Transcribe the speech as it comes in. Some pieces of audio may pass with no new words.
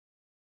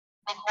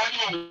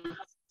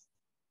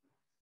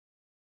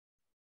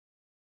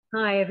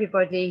Hi,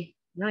 everybody.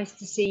 Nice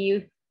to see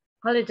you.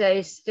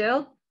 Holidays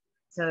still.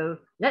 So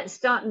let's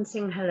start and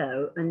sing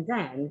hello, and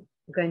then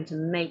we're going to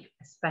make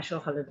a special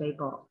holiday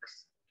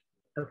box.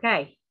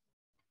 Okay.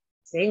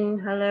 Sing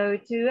hello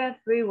to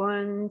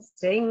everyone.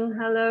 Sing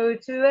hello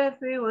to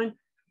everyone.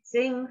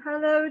 Sing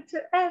hello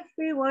to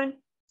everyone.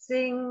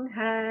 Sing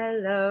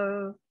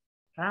hello.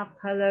 Clap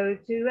hello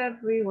to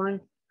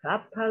everyone.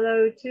 Clap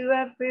hello to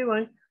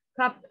everyone.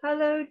 Clap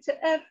hello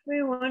to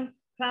everyone.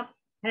 Clap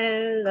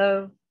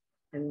hello.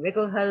 And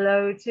wriggle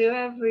hello to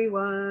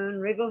everyone.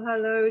 Wriggle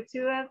hello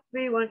to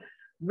everyone.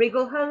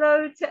 Wriggle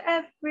hello to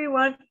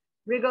everyone.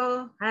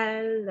 Wriggle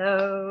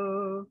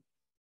hello.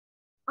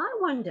 I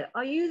wonder,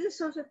 are you the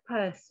sort of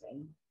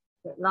person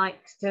that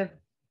likes to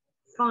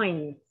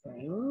find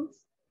things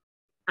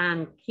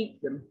and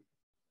keep them?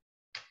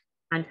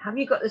 And have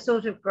you got the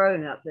sort of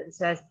grown-up that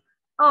says,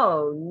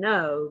 oh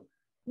no,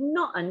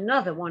 not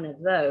another one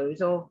of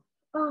those, or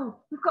oh,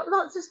 we've got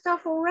lots of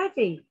stuff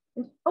already,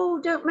 and oh,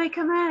 don't make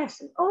a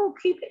mess, and oh,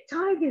 keep it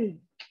tidy.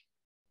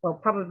 Well,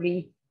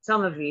 probably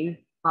some of you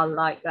are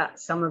like that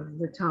some of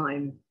the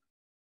time,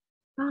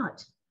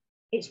 but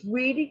it's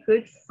really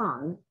good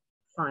fun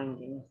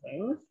finding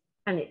things,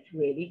 and it's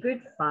really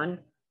good fun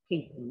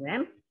keeping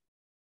them,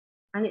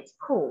 and it's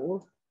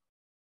called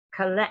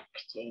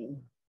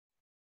collecting.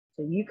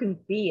 So you can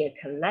be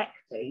a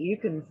collector, you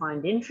can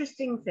find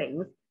interesting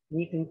things, and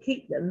you can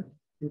keep them,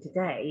 and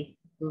today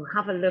we'll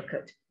have a look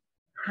at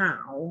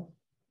how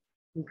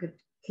you could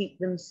keep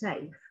them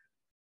safe.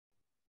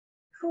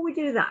 Before we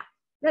do that,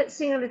 let's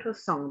sing a little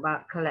song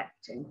about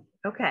collecting,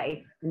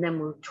 okay? And then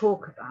we'll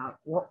talk about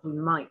what we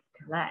might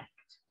collect.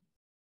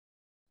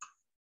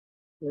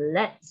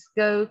 Let's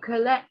go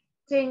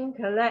collecting,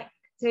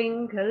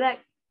 collecting,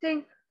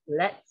 collecting.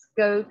 Let's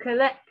go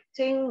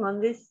collecting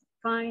on this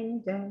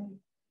fine day.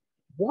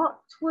 What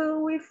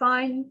will we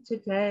find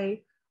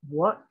today?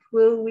 What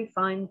will we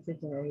find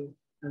today?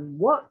 And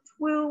what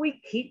will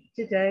we keep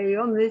today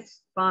on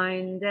this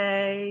fine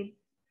day?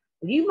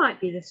 You might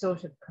be the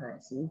sort of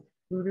person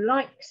who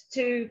likes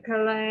to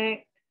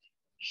collect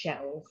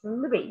shells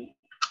from the beach.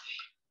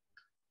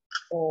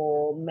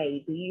 Or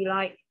maybe you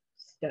like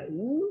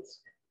stones,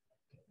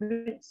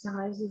 different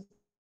sizes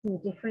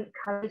and different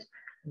colours,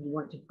 and you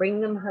want to bring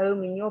them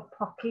home in your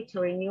pocket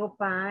or in your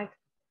bag.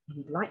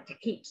 You'd like to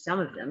keep some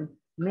of them,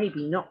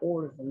 maybe not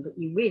all of them, but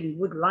you really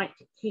would like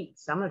to keep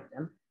some of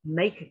them,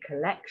 make a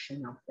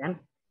collection of them.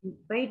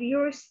 Maybe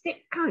you're a stick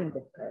kind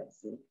of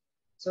person,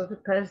 sort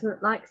of person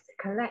that likes to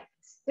collect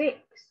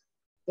sticks,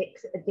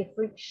 sticks that are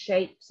different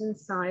shapes and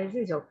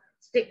sizes, or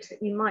sticks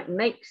that you might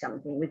make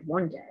something with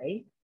one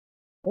day,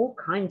 all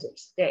kinds of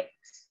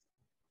sticks.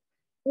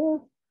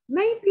 Or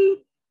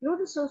maybe you're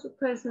the sort of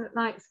person that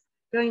likes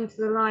going to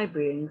the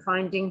library and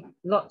finding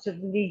lots of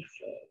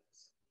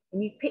leaflets,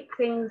 and you pick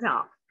things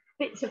up,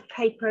 bits of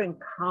paper and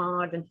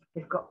card, and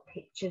they've got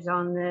pictures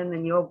on them,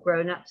 and your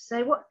grown-ups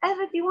say,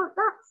 whatever do you want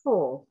that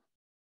for?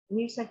 And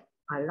you say,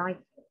 I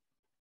like it.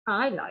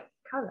 I like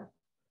the colour.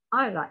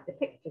 I like the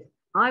pictures.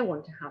 I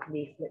want to have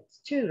leaflets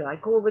too,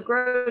 like all the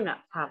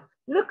grown-ups have.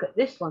 Look at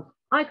this one.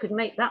 I could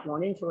make that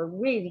one into a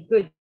really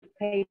good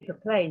paper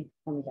plane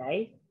one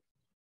day.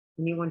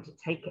 And you want to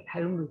take it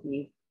home with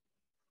you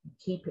and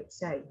keep it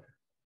safe.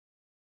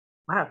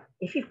 Well,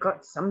 if you've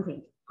got something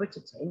to put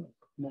it in,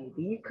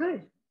 maybe you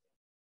could.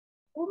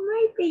 Or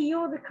maybe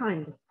you're the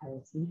kind of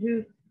person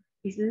who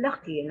is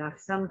lucky enough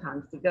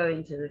sometimes to go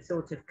into the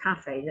sort of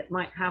cafe that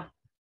might have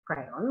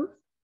crayons,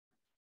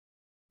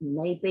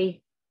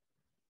 maybe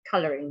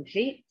colouring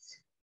sheets,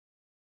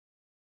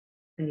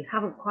 and you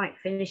haven't quite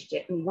finished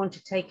it and you want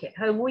to take it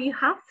home, or you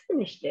have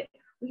finished it,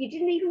 or you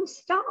didn't even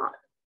start,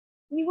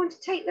 and you want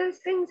to take those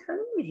things home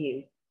with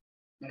you.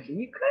 Maybe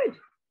you could.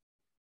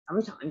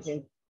 Sometimes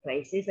in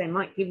places they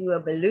might give you a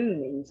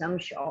balloon in some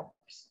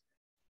shops,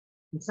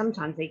 and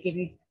sometimes they give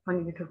you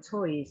funny little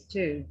toys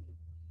too.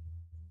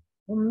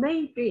 Or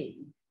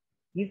maybe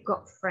you've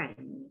got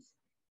friends,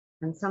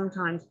 and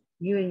sometimes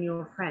you and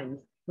your friends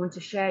want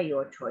to share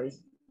your toys.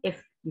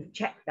 If you've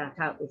checked that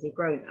out with your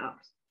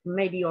grown-ups,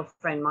 maybe your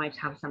friend might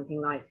have something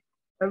like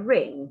a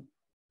ring.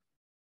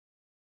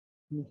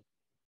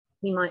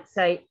 He might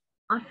say,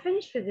 I've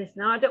finished with this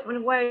now, I don't want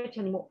to wear it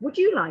anymore. Would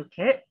you like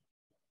it?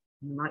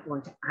 You might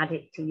want to add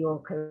it to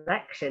your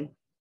collection.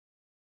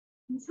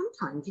 And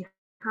sometimes you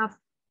have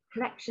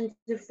collections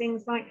of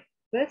things like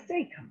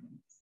birthday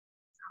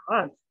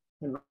cards.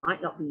 It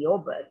might not be your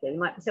birthday, it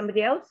might be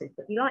somebody else's,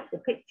 but you like the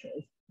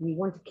pictures and you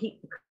want to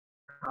keep the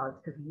cards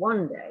because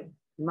one day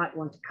you might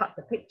want to cut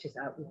the pictures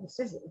out with the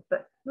scissors,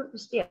 but not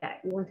just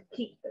yet, you want to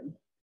keep them.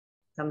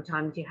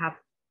 Sometimes you have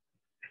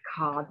a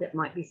card that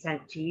might be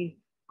sent to you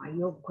by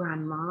your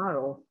grandma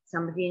or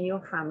somebody in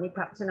your family,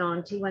 perhaps an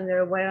auntie when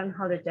they're away on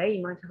holiday,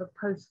 you might have a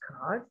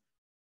postcard.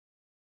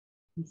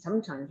 And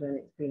sometimes when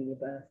it's been your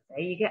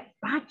birthday, you get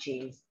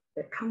badges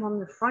that come on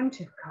the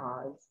front of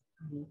cards.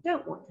 And you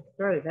don't want to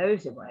throw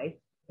those away.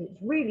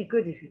 It's really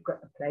good if you've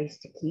got a place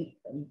to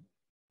keep them.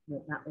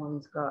 That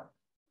one's got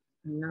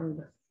a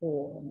number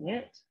 4 on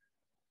it.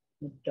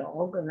 a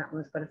dog, and that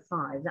one's got a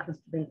 5. That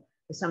must have been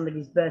for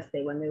somebody's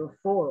birthday when they were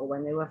 4 or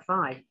when they were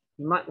 5.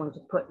 You might want to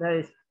put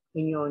those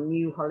in your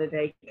new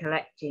holiday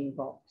collecting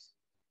box.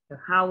 So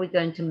how are we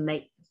going to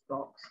make this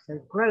box? So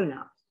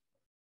grown-ups,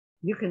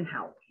 you can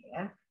help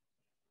here.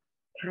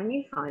 Can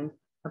you find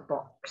a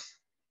box?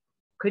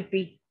 Could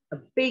be a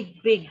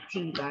big, big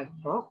tea bag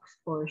box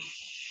or a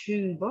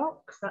shoe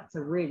box. That's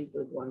a really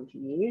good one to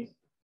use.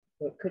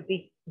 Or it could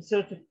be the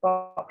sort of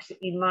box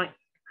that you might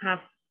have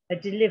a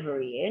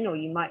delivery in, or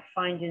you might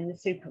find in the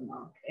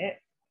supermarket.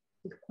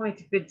 It's quite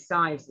a good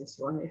size, this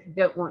one. If you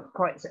don't want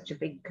quite such a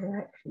big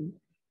collection,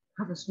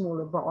 have a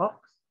smaller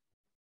box.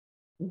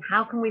 And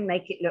how can we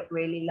make it look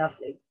really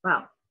lovely?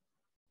 Well,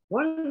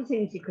 one of the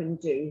things you can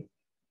do,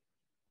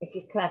 if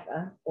you're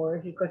clever, or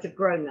if you've got a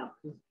grown-up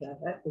who's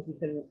clever, is you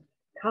can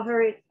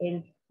cover it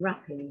in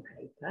wrapping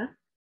paper.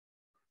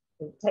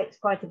 It takes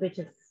quite a bit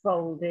of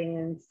folding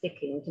and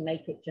sticking to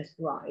make it just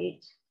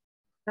right.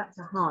 That's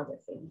a harder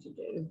thing to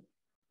do.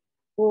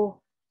 Or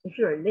if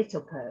you're a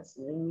little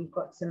person and you've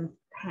got some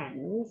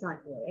pens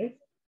like this,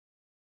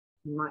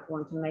 you might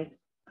want to make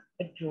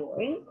a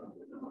drawing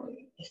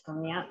just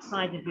on the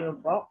outside of your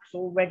box,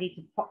 all ready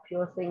to pop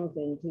your things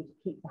into to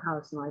keep the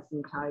house nice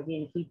and tidy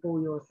and keep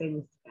all your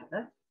things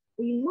together.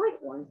 Or you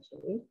might want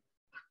to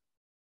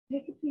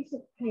take a piece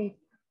of paper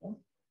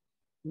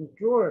and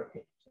draw a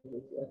picture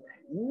with your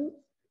pens.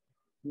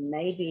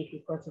 Maybe if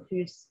you've got a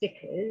few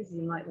stickers,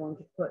 you might want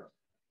to put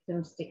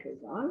some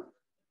stickers on.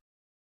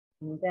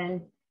 And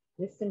then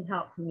with some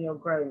help from your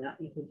grown-up,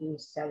 you could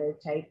use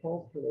sellotape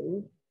or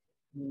glue.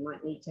 You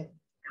might need to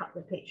cut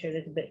the picture a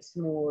little bit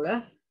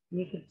smaller.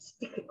 You could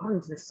stick it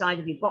onto the side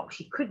of your box.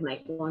 You could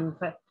make one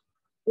for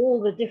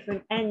all the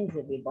different ends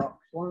of your box.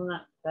 One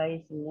that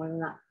place and one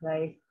that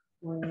place,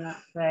 one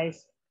that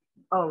place.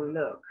 Oh,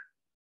 look,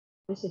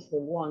 this is the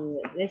one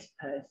that this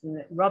person,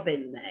 that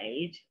Robin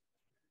made.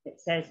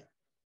 It says,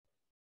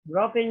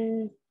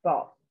 Robin's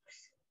box.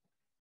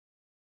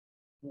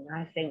 And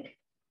I think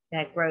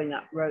their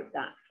grown-up wrote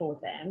that for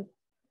them,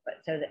 but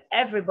so that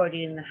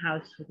everybody in the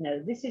house would know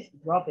this is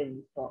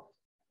Robin's box,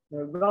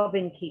 where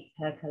Robin keeps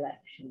her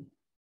collection.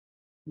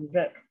 And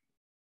look,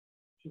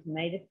 she's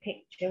made a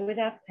picture with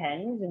her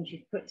pens and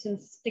she's put some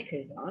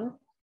stickers on. A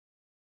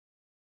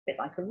bit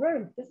like a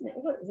road, doesn't it?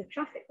 Look, there's a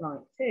traffic light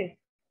too.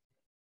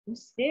 And a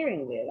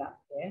steering wheel up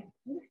here.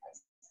 Look,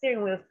 that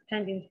steering wheel's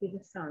pretending to be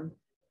the sun.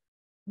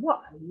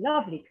 What a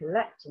lovely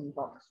collecting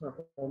box,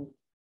 Robin.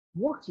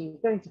 What are you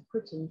going to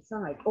put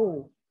inside?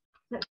 Oh,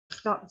 let's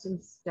start with some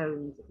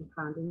stones that we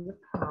found in the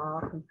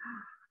park. And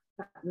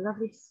that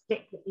lovely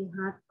stick that you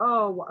had.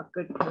 Oh, what a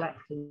good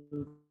collecting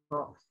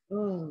box.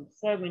 Oh,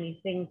 so many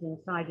things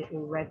inside it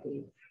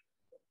already.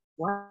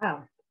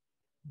 Wow.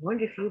 I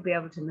wonder if you'll be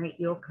able to make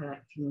your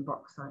collecting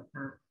box like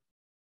that.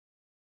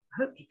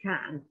 I hope you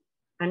can.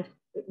 And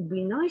it would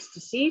be nice to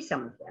see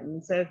some of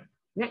them. So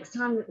next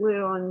time that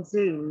we're on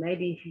Zoom,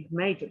 maybe if you've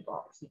made a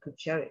box, you could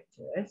show it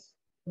to us.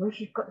 Or if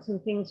you've got some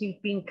things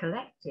you've been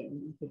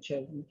collecting, you could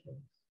show them to us.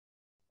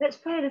 Let's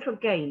play a little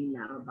game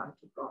now about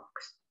a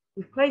box.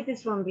 We've played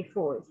this one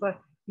before. It's where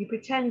you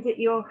pretend that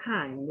your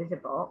hand is a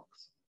box.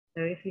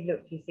 So if you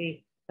look, you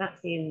see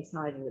that's the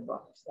inside of the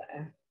box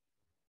there.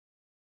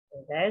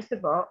 So there's the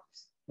box.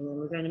 And then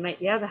we're going to make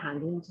the other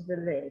hand into the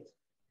lid.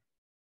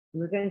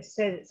 And we're going to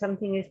say that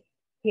something is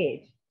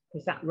hid,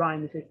 because that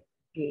rhymes with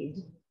hid.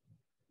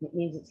 It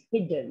means it's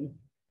hidden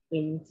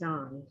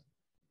inside.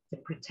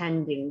 It's a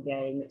pretending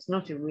game. It's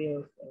not a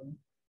real thing.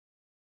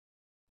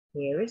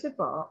 Here is a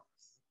box.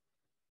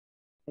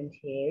 And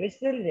here is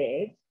the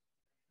lid.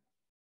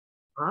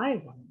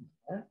 I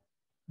wonder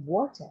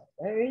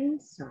whatever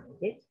inside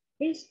it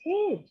is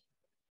hid.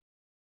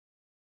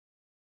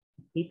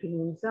 Peeping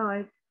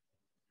inside.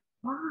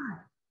 Why?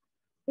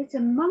 It's a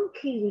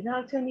monkey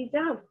without any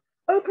doubt.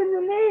 Open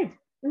the lid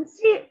and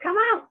see it come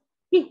out.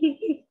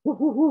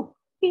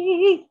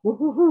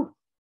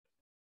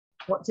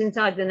 What's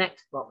inside the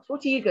next box?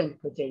 What are you going to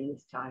put in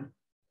this time?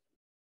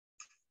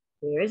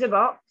 Here is a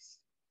box.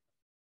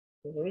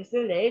 Here is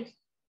the lid.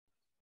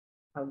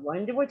 I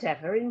wonder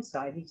whatever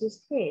inside it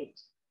is hid.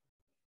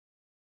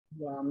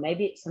 Well,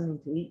 maybe it's something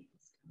to eat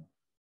this time.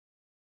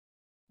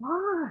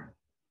 Why?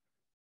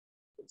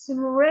 It's some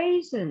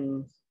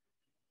raisins.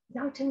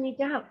 Without any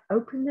doubt,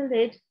 open the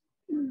lid.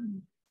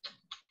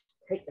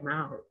 Take them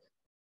out.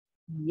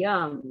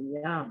 Yum,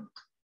 yum.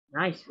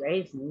 Nice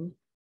raisins.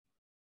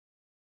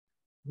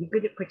 You're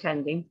good at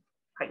pretending.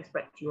 I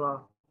expect you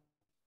are.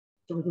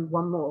 So we'll do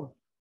one more.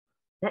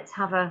 Let's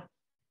have a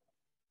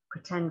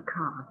pretend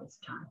car this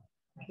time.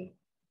 Ready?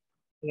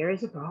 Here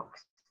is a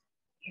box.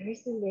 Here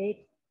is the lid.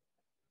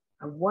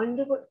 I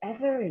wonder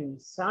whatever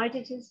inside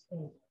it is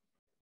hid.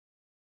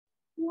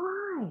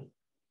 Why?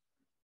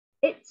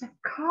 It's a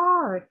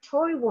car, a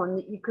toy one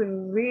that you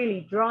can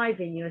really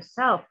drive in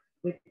yourself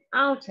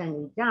without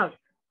any doubt.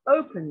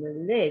 Open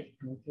the lid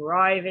and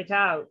drive it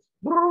out.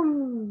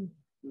 Boom!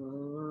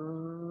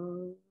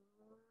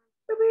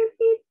 Beep,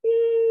 beep,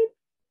 beep.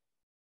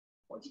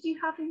 What did you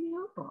have in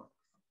your box?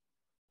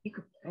 You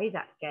could play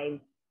that game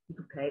You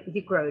could play it with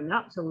your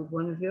grown-ups or with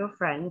one of your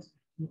friends.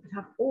 You could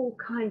have all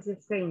kinds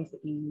of things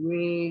that you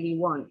really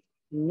want.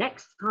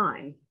 Next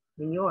time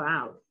when you're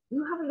out,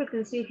 you have a look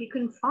and see if you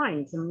can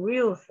find some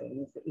real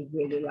things that you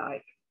really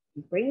like.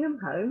 You bring them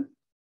home,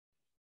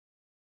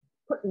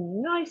 put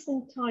them nice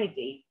and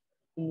tidy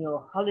in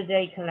your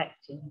holiday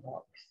collection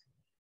box.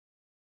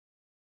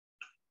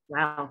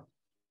 Well,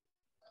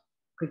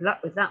 good luck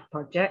with that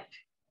project.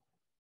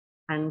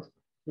 And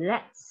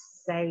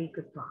let's say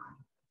goodbye.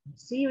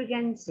 See you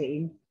again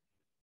soon.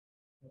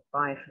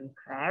 Goodbye from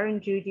Claire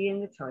and Judy in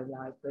the toy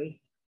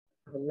library.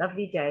 Have a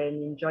lovely day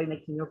and enjoy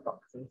making your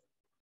boxes.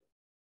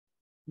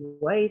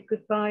 Wave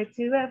goodbye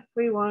to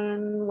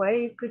everyone.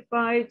 Wave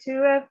goodbye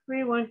to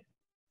everyone.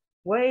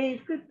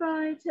 Wave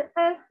goodbye to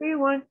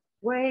everyone.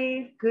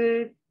 Wave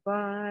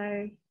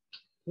goodbye.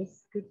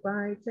 Kiss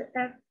goodbye to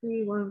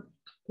everyone.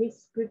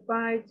 Kiss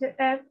goodbye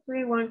to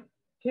everyone.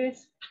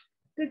 Kiss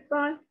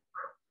goodbye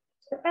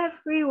to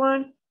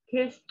everyone.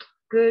 Kiss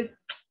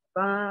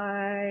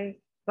goodbye.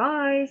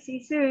 Bye. See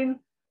you soon.